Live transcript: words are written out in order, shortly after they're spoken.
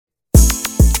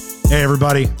Hey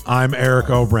everybody, I'm Eric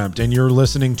Obrempt, and you're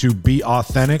listening to Be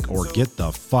Authentic or Get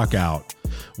the Fuck Out.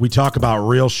 We talk about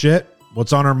real shit,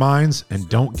 what's on our minds, and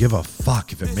don't give a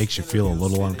fuck if it makes you feel a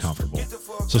little uncomfortable.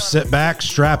 So sit back,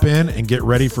 strap in, and get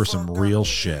ready for some real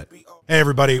shit. Hey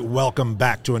everybody, welcome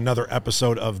back to another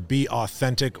episode of Be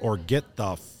Authentic or Get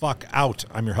the Fuck Out.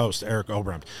 I'm your host, Eric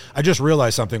Obrempt. I just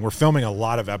realized something. We're filming a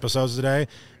lot of episodes today,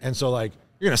 and so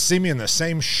you're going to see me in the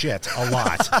same shit a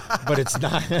lot, but it's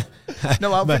not.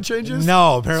 No outfit changes?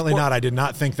 No, apparently not. I did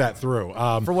not think that through.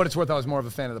 For what it's worth, I was more of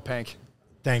a fan of the pink.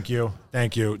 Thank you.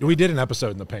 We did an episode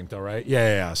in the pink, though, right?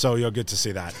 Yeah. So you'll get to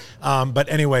see that. But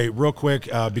anyway, real quick,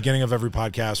 beginning of every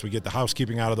podcast, we get the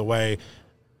housekeeping out of the way.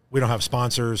 We don't have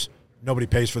sponsors. Nobody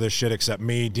pays for this shit except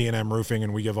me, D&M Roofing,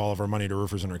 and we give all of our money to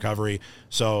Roofers in Recovery.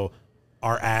 So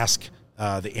our ask,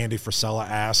 the Andy Frisella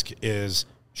ask, is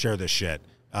share this shit.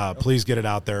 Please get it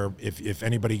out there. If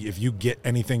you get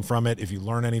anything from it, if you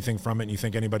learn anything from it and you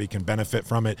think anybody can benefit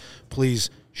from it, please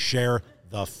share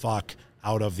the fuck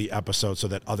out of the episode so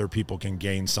that other people can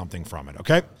gain something from it,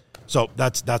 okay? So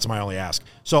that's my only ask.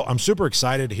 So I'm super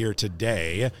excited here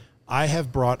today. I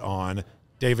have brought on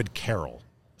David Carroll.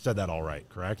 Said that all right,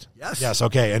 correct? Yes,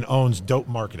 okay, and owns Dope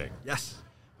Marketing. Yes.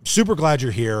 I'm super glad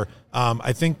you're here.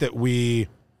 I think that we've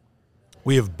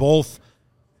both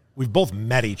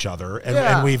met each other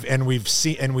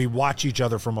and we watch each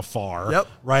other from afar. Yep.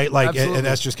 Right? And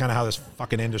that's just kind of how this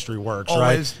fucking industry works,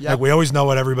 right? Yep. We always know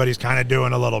what everybody's kind of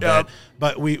doing a little bit,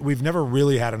 but we've never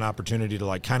really had an opportunity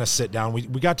to kind of sit down. We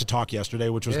got to talk yesterday,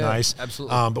 which was nice.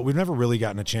 Absolutely. But we've never really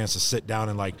gotten a chance to sit down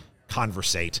and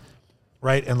conversate,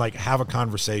 right? And have a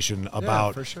conversation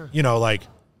about, for sure.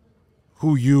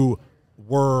 Who you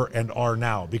were and are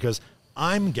now, because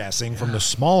I'm guessing from the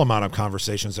small amount of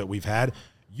conversations that we've had,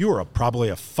 you were probably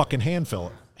a fucking handful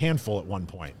at one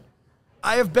point.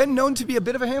 I have been known to be a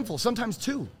bit of a handful, sometimes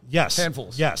two. Yes.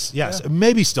 Handfuls. Yes. Yeah.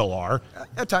 Maybe still are.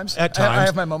 At times. I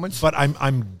have my moments. But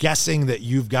I'm guessing that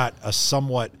you've got a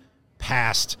somewhat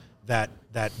past that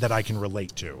I can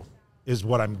relate to, is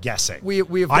what I'm guessing.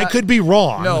 I could be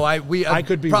wrong. No, I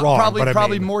could be wrong.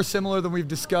 Probably more similar than we've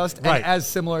discussed, and as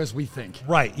similar as we think.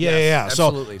 Right. Yeah. Yes, yeah.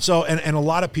 Absolutely. So a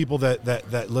lot of people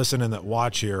that listen and that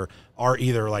watch here are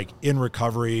either in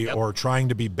recovery or trying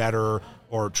to be better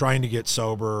or trying to get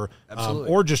sober,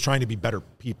 or just trying to be better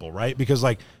people, right? Because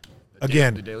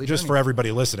again, just for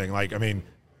everybody listening,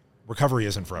 recovery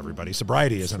isn't for everybody.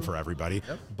 Sobriety isn't for everybody.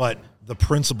 Yep. But the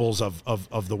principles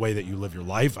of the way that you live your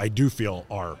life, I do feel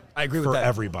are for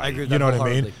everybody. I agree with you that know what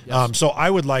I mean? Yes. So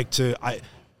I would like to,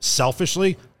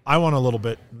 selfishly, I want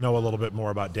to know a little bit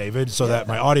more about David so that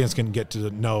my audience can get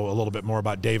to know a little bit more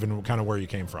about David and kind of where you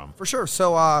came from. For sure.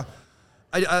 So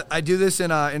I do this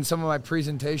in some of my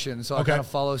presentations, so I kind of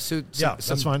follow suit.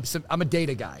 That's fine. I'm a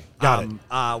data guy. Got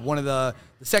it. One of the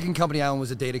second company I owned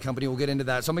was a data company. We'll get into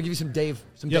that. So I'm gonna give you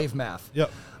some Dave math.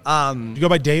 Yep. You go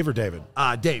by Dave or David?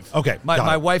 Dave. Okay.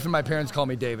 My wife and my parents call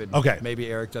me David. Okay. Maybe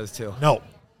Eric does too. No,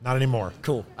 not anymore.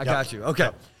 Cool. I got you. Okay.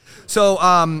 Yep. So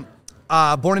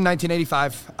born in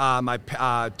 1985.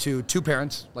 My two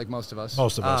parents, like most of us.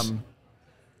 Most of us.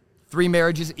 3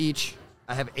 marriages each.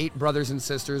 I have 8 brothers and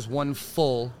sisters, 1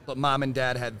 full, but mom and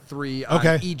dad had 3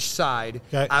 on each side.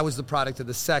 Okay. I was the product of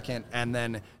the second, and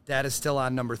then dad is still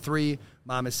on number 3.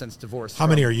 Mom has since divorced. How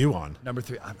many are you on? Number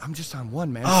 3. I'm just on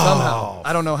 1, man. Somehow.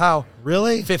 I don't know how.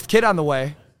 Really? 5th kid on the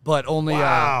way, but only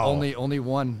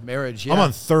 1 marriage. Yeah. I'm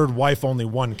on 3rd wife, only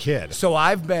 1 kid. So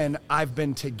I've been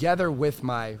together with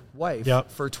my wife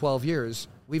for 12 years.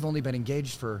 We've only been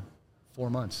engaged for 4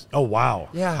 months. Oh, wow.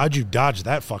 Yeah. How'd you dodge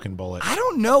that fucking bullet? I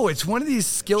don't know. It's one of these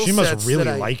skill sets. She must really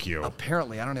like you.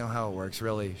 Apparently. I don't know how it works,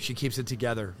 really. She keeps it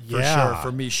together, for sure.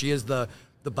 For me, she is the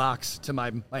box to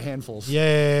my handfuls.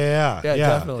 Yeah,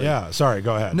 definitely. Yeah, sorry,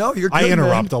 go ahead. No, you're good, I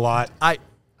interrupt a lot. I'm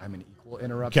an equal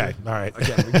interrupter. Okay, all right.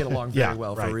 Again, we get along very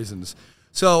well for reasons.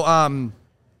 So,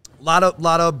 lot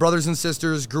of brothers and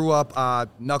sisters, grew up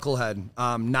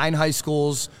knucklehead. 9 high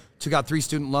schools. Took out 3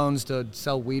 student loans to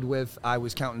sell weed with. I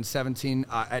was counting 17.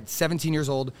 At 17 years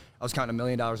old, I was counting $1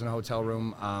 million in a hotel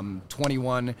room.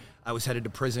 21, I was headed to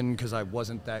prison because I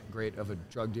wasn't that great of a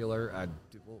drug dealer.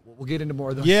 We'll get into more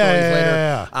of those stories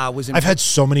later. I've had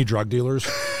so many drug dealers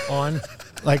on.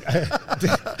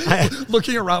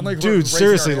 Looking around dude,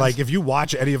 seriously, if you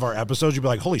watch any of our episodes, you'd be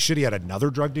like, holy shit, he had another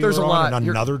drug dealer and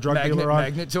another drug dealer on.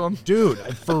 Magnet to him. Dude,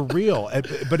 for real.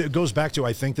 But it goes back to,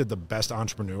 I think that the best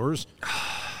entrepreneurs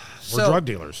were drug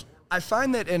dealers. I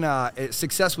find that in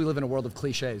success, we live in a world of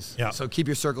cliches. Yep. So keep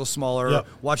your circle smaller, Yep.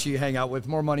 watch who you hang out with,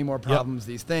 more money, more problems,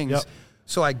 these things. Yep.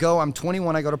 So I'm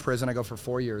 21, I go to prison, I go for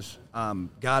 4 years.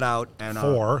 Got out and...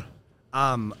 Four?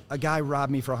 A guy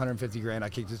robbed me for $150,000. I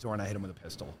kicked his door and I hit him with a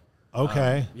pistol.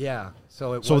 Okay. Yeah.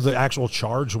 So the actual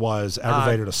charge was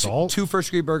aggravated assault? Two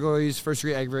first-degree burglaries,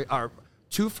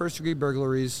 two first-degree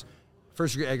burglaries,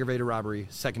 first-degree aggravated robbery,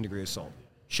 second-degree assault.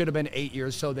 Should have been 8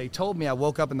 years. So they told me I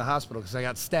woke up in the hospital because I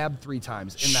got stabbed 3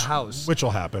 times in the house. Which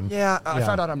will happen. Yeah, I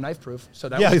found out I'm knife-proof. So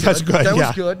that was that's good. That yeah.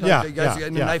 was good. Yeah. You guys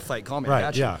in a knife fight, call me. Right. I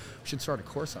got you. Yeah. We should start a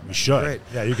course on that. You should. Great.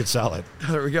 Yeah, you could sell it.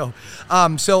 There we go.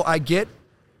 So I get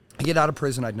out of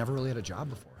prison. I'd never really had a job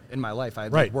before in my life. I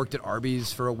had worked at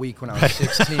Arby's for a week when I was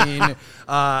 16. When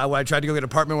I tried to go get an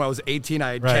apartment when I was 18,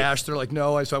 I had cash. They're like,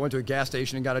 no. So I went to a gas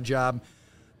station and got a job.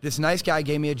 This nice guy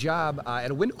gave me a job at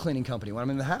a window cleaning company when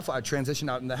I'm in the halfway. I transitioned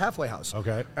out in the halfway house.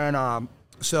 Okay. And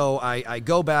so I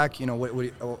go back, in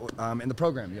the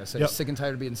program. You said sick and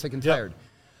tired of being sick and tired.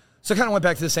 So I kind of went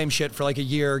back to the same shit for like a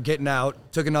year, getting out,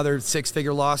 took another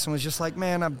 6-figure loss, and was just like,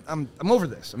 man, I'm over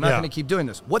this. I'm not going to keep doing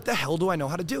this. What the hell do I know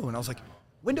how to do? And I was like,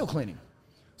 window cleaning.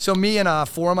 So me and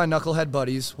 4 of my knucklehead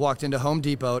buddies walked into Home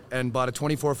Depot and bought a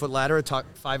 24-foot ladder. It took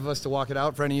 5 of us to walk it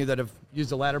out. For any of you that have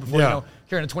used a ladder before,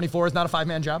 carrying a 24 is not a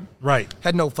 5-man job. Right.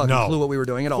 Had no fucking clue what we were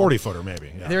doing at all. 40-footer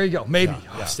maybe. Yeah. There you go. Maybe.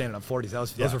 Yeah. Standing up 40s.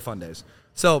 Those were fun days.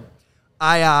 So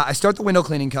I start the window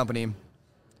cleaning company.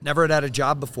 Never had a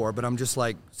job before, but I'm just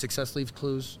like, success leaves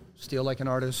clues, steal like an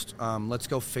artist. Let's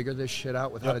go figure this shit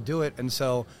out with how to do it. And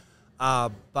so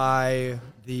by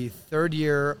the 3rd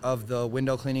year of the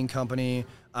window cleaning company,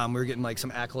 we were getting like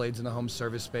some accolades in the home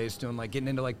service space, getting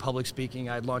into like public speaking.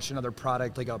 I had launched another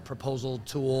product, like a proposal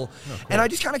tool. Oh, cool. And I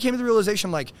just kind of came to the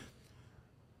realization, like,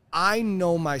 I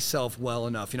know myself well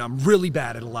enough. I'm really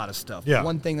bad at a lot of stuff. Yeah.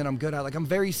 One thing that I'm good at, like, I'm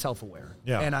very self-aware.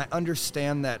 Yeah. And I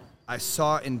understand that I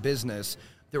saw in business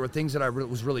there were things that I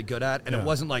was really good at, and it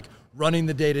wasn't like running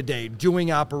the day-to-day,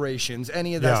 doing operations,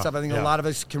 any of that stuff. I think a lot of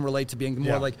us can relate to being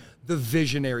more like the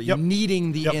visionary,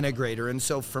 needing the integrator. And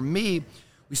so for me,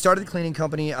 we started the cleaning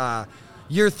company.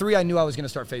 Year 3, I knew I was going to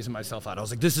start phasing myself out. I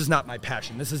was like, this is not my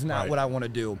passion. This is not what I want to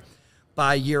do.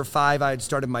 By year 5, I had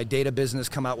started my data business,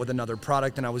 come out with another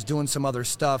product, and I was doing some other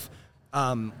stuff.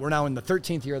 We're now in the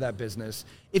 13th year of that business.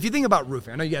 If you think about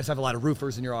roofing, I know you guys have a lot of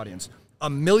roofers in your audience.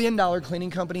 $1 million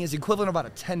cleaning company is equivalent of about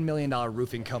a $10 million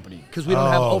roofing company because we don't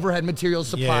have overhead materials,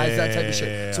 supplies, that type of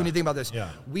shit. So when you think about this,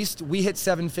 we hit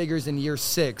 7 figures in year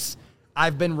 6.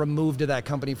 I've been removed to that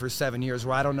company for 7 years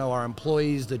where I don't know our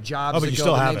employees, the jobs. Oh, but you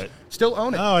still have it. Still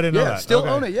own it. Oh, I didn't know that. Still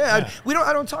own it. Yeah.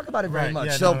 I don't talk about it very much.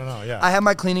 Yeah, so no. I have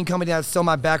my cleaning company. That's still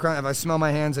my background. If I smell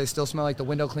my hands, they still smell like the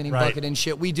window cleaning bucket and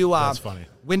shit. We do That's funny.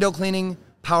 Window cleaning,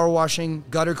 power washing,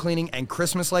 gutter cleaning, and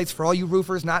Christmas lights. For all you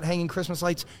roofers not hanging Christmas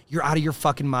lights, you're out of your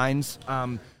fucking minds.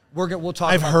 We'll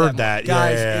talk. I've about heard that,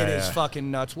 guys. It is fucking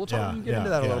nuts. We'll talk. We can get into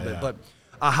that a little bit, but.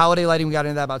 Holiday lighting, we got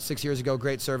into that about 6 years ago.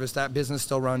 Great service. That business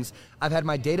still runs. I've had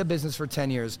my data business for 10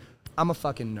 years. I'm a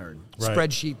fucking nerd. Right.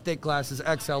 Spreadsheet, thick glasses,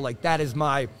 Excel, like that is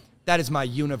my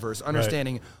universe.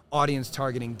 Understanding audience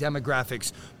targeting,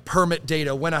 demographics, permit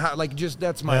data,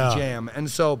 that's my jam. And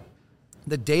so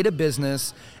the data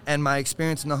business and my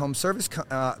experience in the home service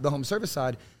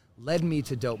side led me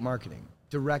to dope marketing.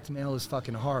 Direct mail is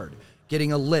fucking hard.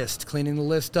 Getting a list, cleaning the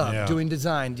list up, doing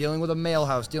design, dealing with a mail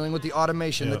house, dealing with the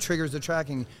automation, the triggers, the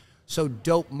tracking. So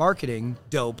dope marketing,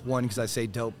 one, because I say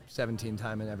dope 17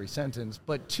 times in every sentence,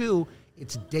 but 2,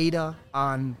 it's data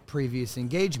on previous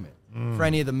engagement. For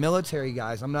any of the military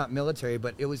guys, I'm not military,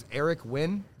 but it was Eric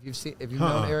Wynn. If you've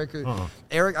known Eric.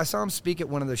 Eric, I saw him speak at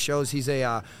one of the shows. He's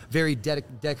a very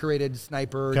decorated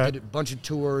sniper, did a bunch of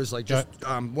tours, like just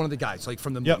one of the guys, like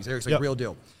from the movies. Eric's like real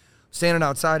deal. Standing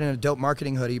outside in a dope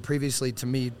marketing hoodie, previously to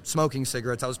me smoking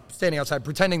cigarettes. I was standing outside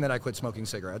pretending that I quit smoking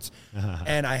cigarettes.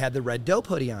 And I had the red dope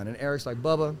hoodie on. And Eric's like,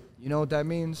 Bubba, you know what that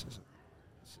means? I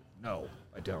said, no,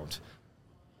 I don't.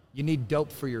 You need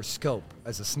dope for your scope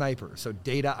as a sniper. So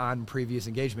data on previous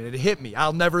engagement. It hit me.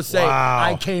 I'll never say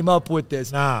I came up with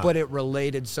this, but it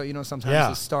related. So, sometimes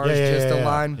the stars just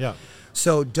align. Yeah.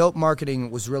 So dope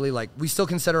marketing was really like, we still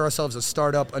consider ourselves a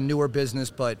startup, a newer business,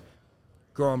 but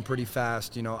growing pretty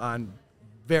fast,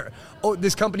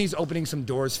 this company's opening some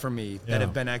doors for me that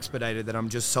have been expedited that I'm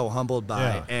just so humbled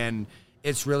by. And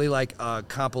it's really like a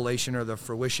compilation or the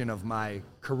fruition of my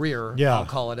career, I'll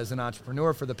call it, as an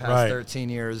entrepreneur for the past 13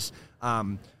 years.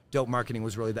 Dope marketing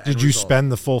was really the end Did you result. spend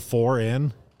the full 4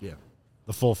 in? Yeah.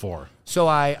 The full 4. So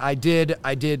I did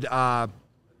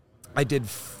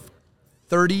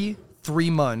 33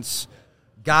 months,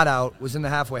 got out, was in the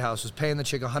halfway house, was paying the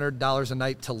chick $100 a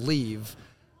night to leave.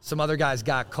 Some other guys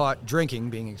got caught drinking,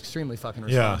 being extremely fucking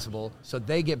responsible. So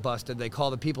they get busted. They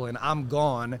call the people in. I'm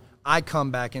gone. I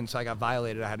come back in, so I got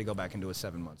violated. I had to go back into a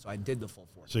 7 months. So I did the full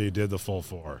 4. So you did the full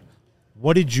 4.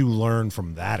 What did you learn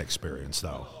from that experience,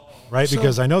 though? right?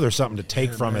 Because I know there's something to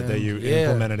take from it that you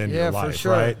implemented into your life, for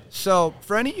sure. right? So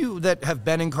for any of you that have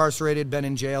been incarcerated, been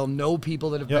in jail, know people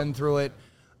that have been through it.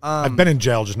 I've been in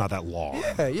jail, just not that long.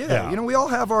 Yeah. You know, we all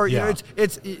have our. You know,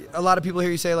 it's a lot of people hear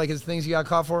you say like, "It's things you got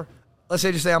caught for." Let's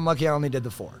say, just say, "I'm lucky I only did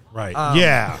the 4." Right.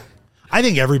 I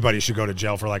think everybody should go to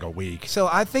jail for like a week. So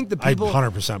I think the people,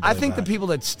 100% I think the people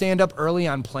that stand up early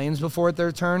on planes before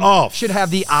their turn Oh, should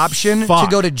have the option to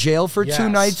go to jail for 2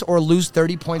 nights or lose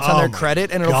 30 points on their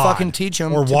credit, and it'll fucking teach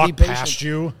them or to walk be patient. past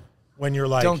you when you're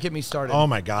like, don't get me started. Oh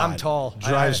my God, I'm tall.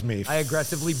 Drives me. I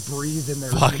aggressively breathe in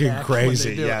their fucking neck crazy.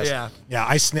 when they do it. Yes. Yeah.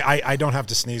 I don't have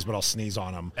to sneeze, but I'll sneeze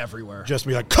on them everywhere. Just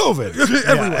be like COVID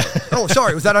everywhere. Oh,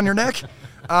 sorry, was that on your neck?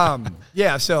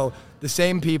 So the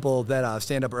same people that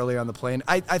stand up earlier on the plane,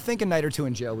 I think a night or 2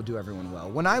 in jail would do everyone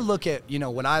well. When I look at,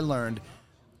 what I learned,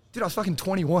 dude, I was fucking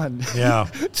 21. Yeah.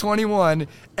 21.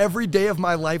 Every day of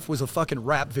my life was a fucking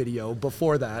rap video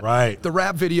before that. Right. The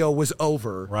rap video was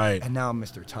over. Right. And now I'm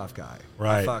Mr. Tough Guy.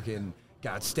 Right. I fucking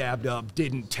got stabbed up,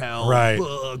 didn't tell. Right.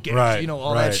 Right.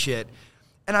 All that shit.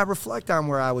 And I reflect on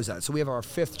where I was at. So we have our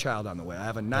 5th child on the way. I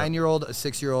have a 9-year-old, a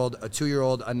 6-year-old, a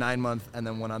 2-year-old, a 9-month, and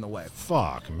then one on the way.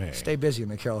 Fuck me. Stay busy,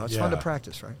 McCarroll. It's fun to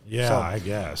practice, right? Yeah, I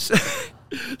guess.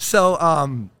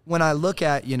 So when I look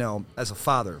at, as a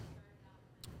father,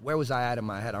 where was I at in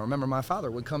my head? I remember my father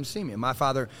would come see me. And my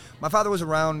father was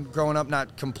around growing up,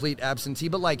 not complete absentee,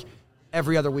 but like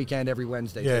every other weekend, every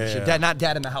Wednesday. Dad, not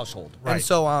dad in the household. Right. And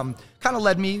so kind of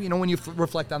led me, when you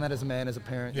reflect on that as a man, as a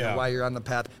parent, why you're on the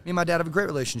path. Me and my dad have a great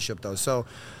relationship, though. So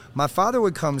my father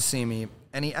would come see me,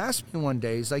 and he asked me one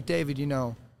day, he's like, David,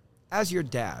 as your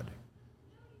dad,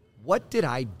 what did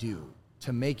I do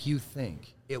to make you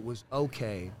think it was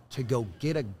okay to go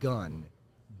get a gun,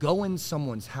 go in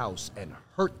someone's house, and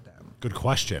hurt them? Good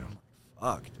question.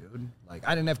 Fuck, dude. Like,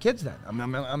 I didn't have kids then.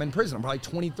 I'm in prison. I'm probably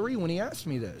 23 when he asked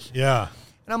me this. Yeah.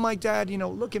 And I'm like, Dad,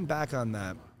 looking back on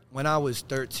that, when I was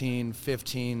 13,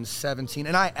 15, 17,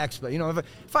 and I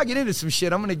if I get into some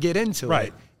shit, I'm going to get into it.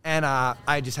 Right. And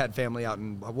I just had family out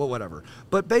and whatever.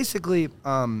 But basically,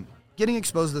 getting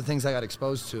exposed to the things I got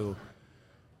exposed to.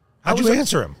 How'd you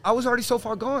answer him? I was already so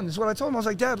far gone. This is what I told him. I was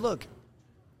like, Dad, look.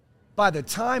 By the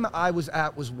time I was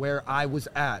at was where I was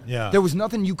at. Yeah. There was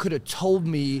nothing you could have told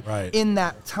me in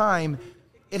that time.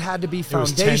 It had to be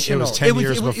foundational. It was 10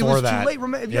 years before it was that. Too late.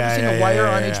 Have you ever seen The Wire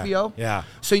on HBO? Yeah.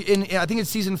 So I think it's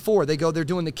season 4. They're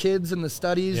doing the kids and the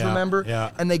studies, remember?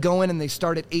 Yeah. And they go in and they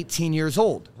start at 18 years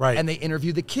old. Right. And they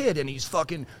interview the kid, and he's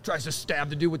fucking tries to stab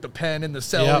the dude with the pen in the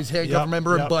cell. He's handcuffed,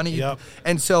 remember? And Bunny. Yep.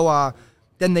 And so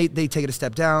then they take it a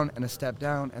step down,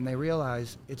 and they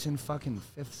realize it's in fucking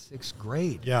 5th, 6th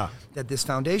grade. Yeah. That this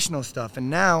foundational stuff. And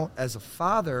now, as a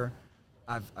father,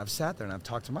 I've sat there and I've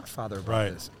talked to my father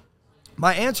about this.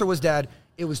 My answer was, Dad,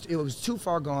 it was too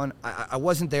far gone. I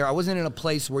wasn't there. I wasn't in a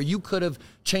place where you could have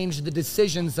changed the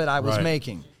decisions that I was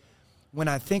making. When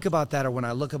I think about that, or when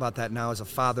I look about that now as a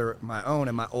father, my own,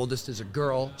 and my oldest is a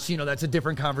girl, so that's a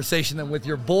different conversation than with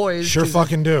your boys. Sure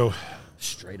fucking do.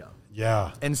 Straight up.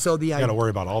 Yeah. And so you got to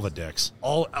worry about all the dicks.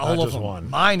 All Not of just them. one.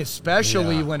 Mine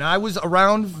especially when I was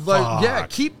around.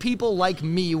 Keep people like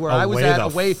me where I was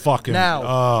away.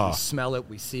 Now we smell it,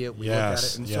 we see it, we look at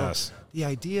it. And so the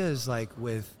idea is like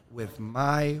with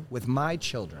my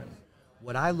children,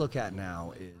 what I look at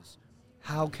now is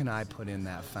how can I put in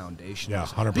that foundation? Yeah,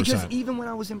 100%. Because even when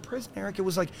I was in prison, Eric, it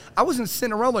was like I wasn't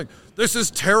sitting around like, this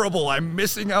is terrible, I'm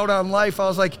missing out on life. I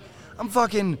was like, I'm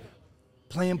fucking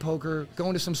playing poker,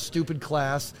 going to some stupid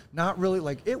class, not really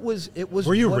like it was.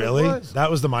 Were you really?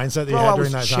 That was the mindset that you had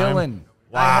during that time? I was chilling.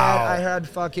 Wow. I had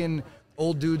fucking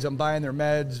old dudes. I'm buying their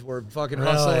meds. We're fucking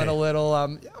hustling a little.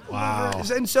 Wow.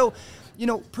 And so,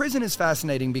 prison is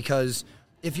fascinating because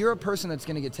if you're a person that's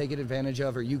going to get taken advantage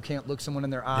of, or you can't look someone in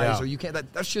their eyes, or you can't,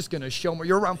 that's just going to show more.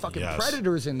 You're around fucking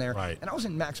predators in there. Right. And I was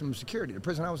in maximum security. The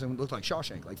prison I was in looked like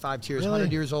Shawshank, like 5 tiers,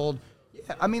 100 years old.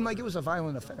 Yeah, I mean, like it was a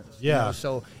violent offense. Yeah.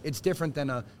 So it's different than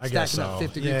I stacking up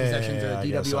 50-degree possessions or a I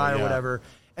guess DWI or whatever.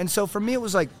 And so for me, it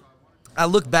was like, I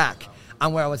look back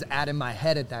on where I was at in my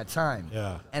head at that time.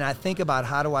 Yeah. And I think about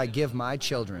how do I give my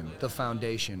children the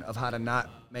foundation of how to not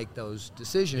make those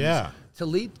decisions. Yeah. To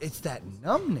lead, it's that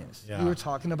numbness. Yeah. We were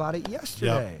talking about it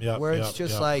yesterday. Where it's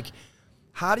just like,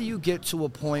 how do you get to a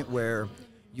point where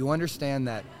you understand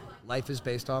that life is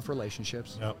based off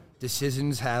relationships?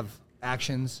 Decisions have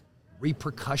actions,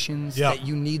 repercussions that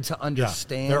you need to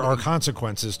understand. There are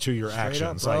consequences to your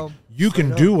actions. Up, like you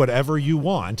can do whatever you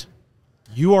want.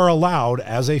 You are allowed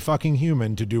as a fucking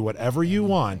human to do whatever you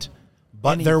want,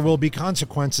 but there will be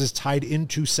consequences tied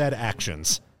into said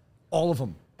actions. All of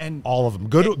them. And all of them.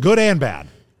 Good and bad.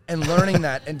 And learning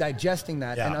that and digesting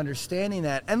that Yeah. and understanding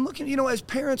that and looking, you know, as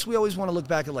parents, we always want to look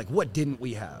back at like, what didn't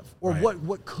we have? Or Right.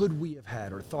 what could we have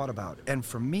had or thought about? And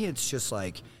for me, it's just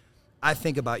like, I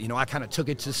think about, you know, I kind of took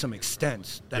it to some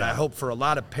extent that I hope for a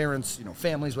lot of parents, you know,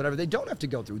 families, whatever, they don't have to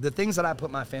go through. The things that I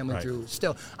put my family Right. through,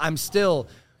 I'm still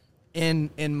in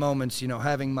moments, you know,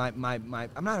 having my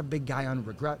I'm not a big guy on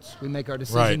regrets. We make our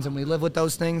decisions and we live with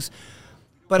those things.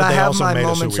 But I they have also my made us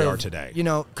who moments we of, are today. you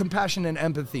know, compassion and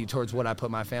empathy towards what I put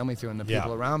my family through and the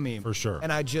people around me. For sure.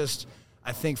 And I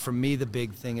think for me, the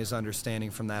big thing is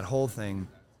understanding from that whole thing,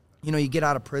 you know, you get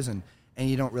out of prison and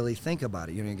you don't really think about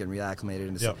it. You know, you get reacclimated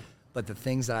into Yep. But the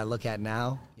things that I look at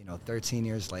now, you know, 13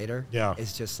 years later,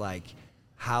 it's just like,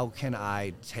 how can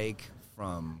I take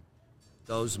from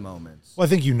those moments? Well, I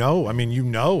think you know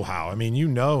how. I mean, you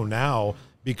know now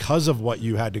because of what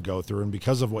you had to go through and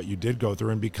because of what you did go through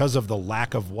and because of the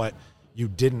lack of what you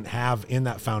didn't have in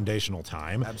that foundational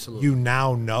time. Absolutely. You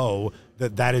now know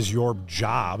that is your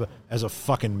job as a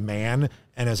fucking man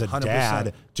and as a 100%.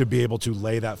 dad to be able to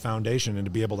lay that foundation and to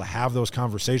be able to have those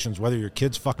conversations, whether your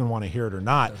kids fucking want to hear it or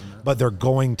not, but they're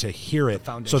going to hear it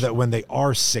so that when they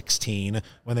are 16,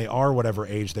 when they are whatever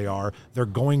age they are, they're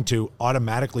going to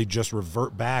automatically just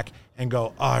revert back and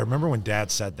go, oh, I remember when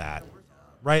dad said that,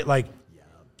 right? Like,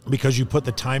 because you put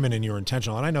the time in and you're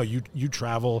intentional. And I know you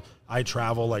travel, I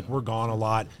travel, like we're gone a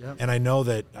lot. Yep. And I know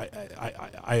that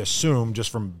I assume just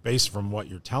from what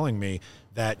you're telling me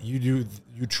that you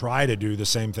try to do the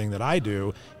same thing that I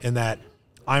do in that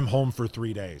I'm home for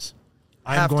 3 days.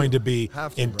 I'm going to be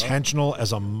intentional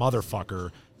as a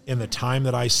motherfucker in the time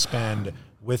that I spend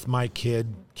with my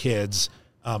kids.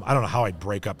 I don't know how I'd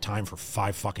break up time for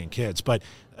 5 fucking kids, but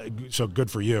so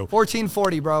good for you.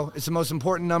 1440, bro. It's the most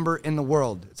important number in the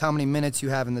world. It's how many minutes you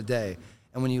have in the day.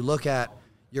 And when you look at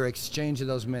your exchange of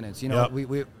those minutes, you know,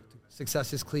 we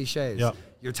success is cliches. Yep.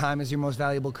 Your time is your most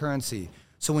valuable currency.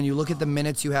 So when you look at the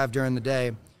minutes you have during the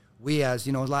day, we as,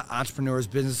 you know, a lot of entrepreneurs,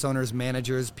 business owners,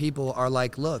 managers, people are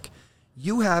like, look,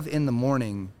 you have in the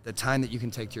morning the time that you can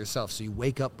take to yourself. So you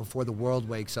wake up before the world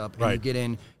wakes up and you get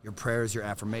in your prayers, your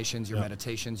affirmations, your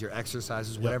meditations, your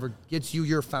exercises, whatever gets you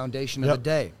your foundation of the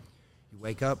day. You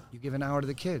wake up, you give an hour to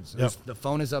the kids. The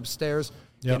phone is upstairs,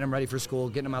 getting them ready for school,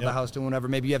 getting them out the house, doing whatever.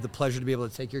 Maybe you have the pleasure to be able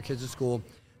to take your kids to school.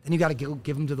 Then you got to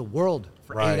give them to the world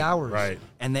for 8 hours. Right.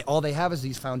 And all they have is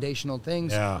these foundational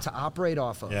things to operate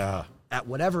off of. Yeah. At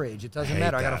whatever age, it doesn't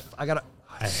matter. I got to.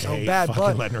 So bad,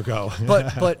 but letting her go.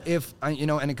 but if you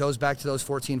know, and it goes back to those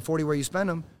 1440 where you spend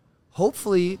them.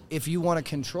 Hopefully, if you want to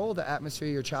control the atmosphere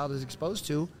your child is exposed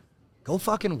to, go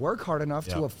fucking work hard enough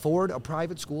to afford a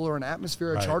private school or an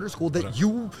atmosphere, a charter school that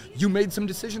you made some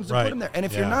decisions to put them there. And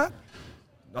if you're not,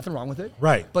 nothing wrong with it.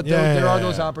 Right. But there are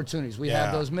those opportunities. We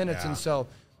have those minutes, and so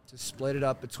to split it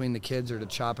up between the kids or to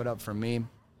chop it up for me,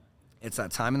 it's that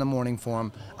time in the morning for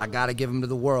them. I got to give them to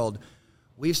the world.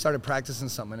 We've started practicing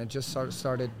something, and it just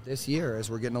started this year as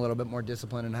we're getting a little bit more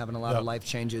disciplined and having a lot of life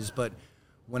changes. But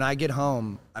when I get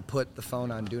home, I put the phone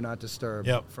on Do Not Disturb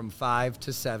from 5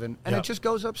 to 7, and it just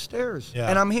goes upstairs.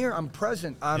 And I'm here. I'm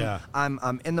present.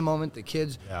 I'm in the moment. The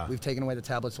kids, we've taken away the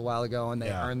tablets a while ago, and they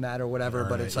earned that or whatever.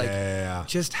 But it's like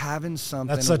just having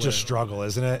something. That's such a struggle,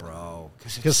 isn't it? Bro.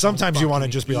 Because sometimes you want to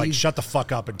just be like, shut the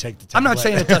fuck up and take the tablet. I'm not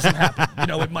saying it doesn't happen. You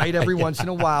know, it might every once in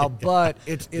a while, but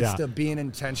it's the being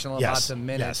intentional about the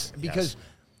minutes. Because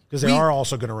they are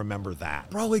also going to remember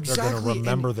that. Bro, exactly. They're going to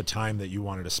remember the time that you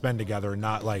wanted to spend together and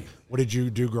not like, what did you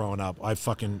do growing up? I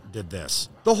fucking did this.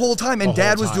 The whole time. And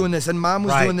dad was doing this and mom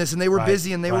was doing this and they were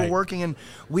busy and they were working. And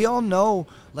we all know,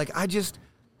 like, I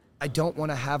don't want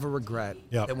to have a regret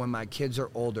that when my kids are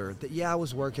older, that, I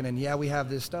was working and, we have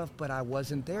this stuff, but I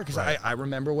wasn't there. Because I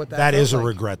remember what that is like. A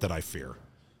regret that I fear.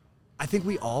 I think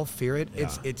we all fear it. Yeah.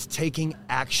 It's taking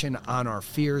action on our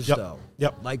fears, though.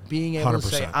 Like being able 100%. To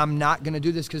say, I'm not going to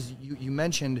do this, because you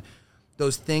mentioned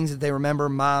those things that they remember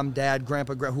mom, dad,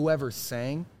 grandpa, whoever's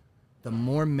saying. The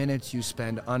more minutes you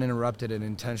spend uninterrupted and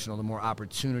intentional, the more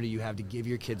opportunity you have to give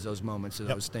your kids those moments of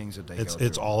those things that they go through.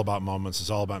 It's all about moments. It's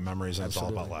all about memories. And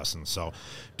Absolutely. It's all about lessons. So,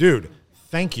 dude,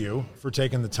 thank you for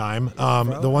taking the time.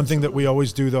 The one thing that we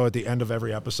always do, though, at the end of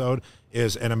every episode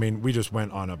is, and I mean, we just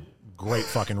went on a great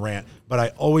fucking rant, but I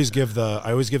always give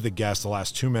the guest the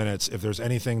last 2 minutes if there's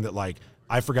anything that like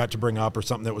I forgot to bring up or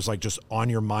something that was like just on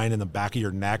your mind in the back of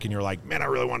your neck and you're like, man, I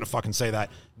really wanted to fucking say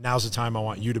that. Now's the time. I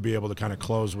want you to be able to kind of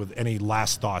close with any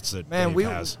last thoughts that Dave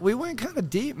has. We went kind of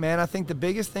deep, man. I think the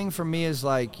biggest thing for me is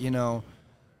like, you know,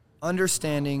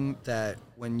 understanding that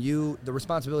when the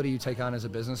responsibility you take on as a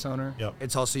business owner,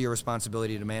 it's also your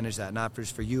responsibility to manage that, not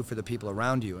just for you, for the people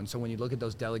around you. And so when you look at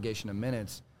those delegation of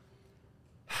minutes,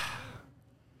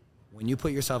 when you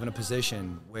put yourself in a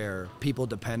position where people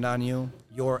depend on you,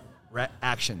 your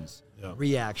actions,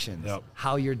 reactions,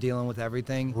 how you're dealing with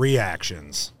everything.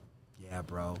 Reactions. Yeah,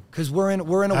 bro. Because we're in a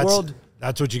world.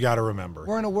 That's what you got to remember.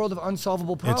 We're in a world of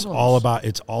unsolvable problems.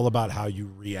 It's all about how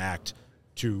you react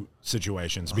to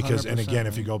situations. Because, and again,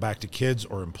 if you go back to kids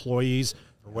or employees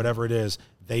or whatever it is,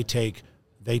 they take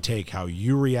how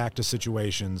you react to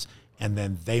situations, and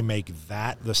then they make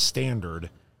that the standard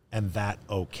and that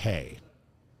okay.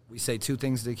 We say two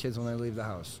things to the kids when they leave the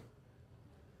house.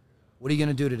 What are you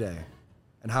going to do today?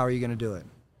 And how are you going to do it?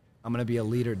 I'm going to be a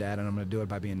leader, Dad, and I'm going to do it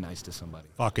by being nice to somebody.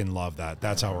 Fucking love that.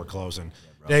 That's how we're closing.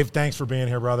 Dave, thanks for being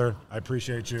here, brother. I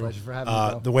appreciate you. Pleasure for having me,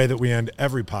 bro. The way that we end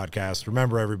every podcast,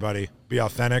 remember, everybody, be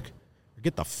authentic or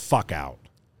get the fuck out.